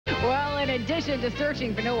Well, in addition to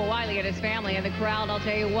searching for Noah Wiley and his family and the crowd, I'll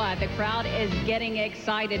tell you what, the crowd is getting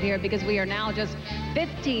excited here because we are now just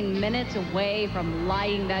 15 minutes away from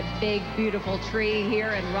lighting that big, beautiful tree here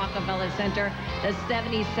in Rockefeller Center. The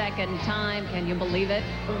 72nd time. Can you believe it?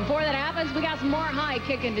 But before that happens, we got some more high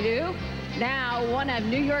kicking to do. Now, one of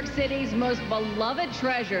New York City's most beloved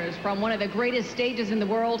treasures from one of the greatest stages in the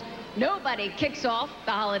world. Nobody kicks off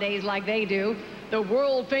the holidays like they do. The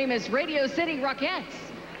world-famous Radio City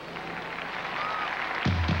Rockettes.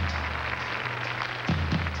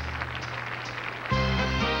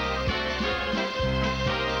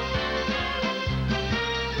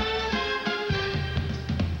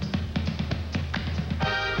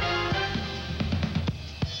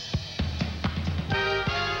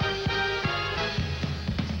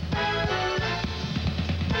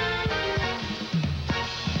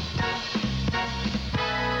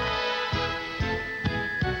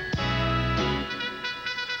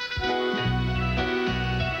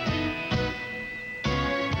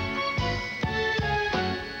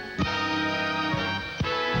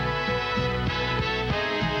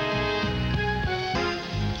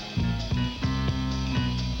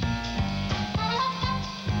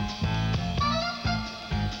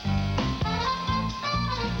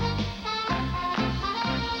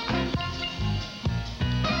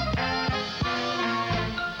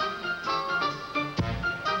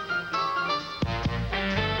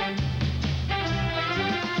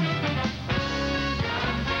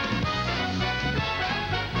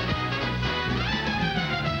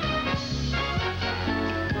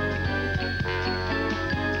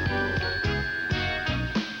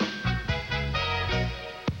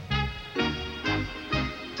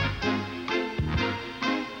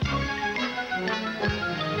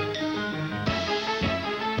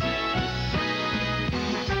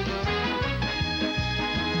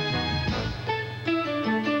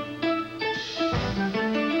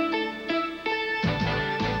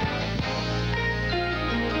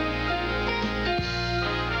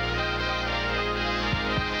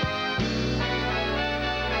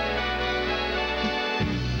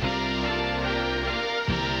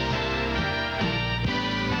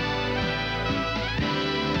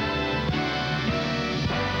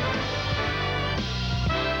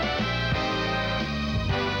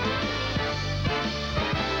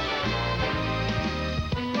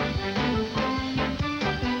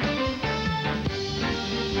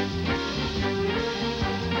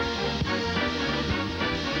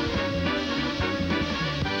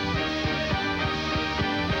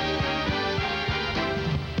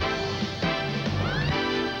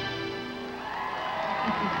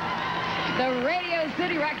 The Radio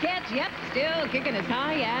City Rockettes, yep, still kicking as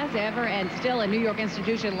high as ever and still a New York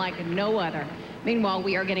institution like no other. Meanwhile,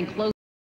 we are getting close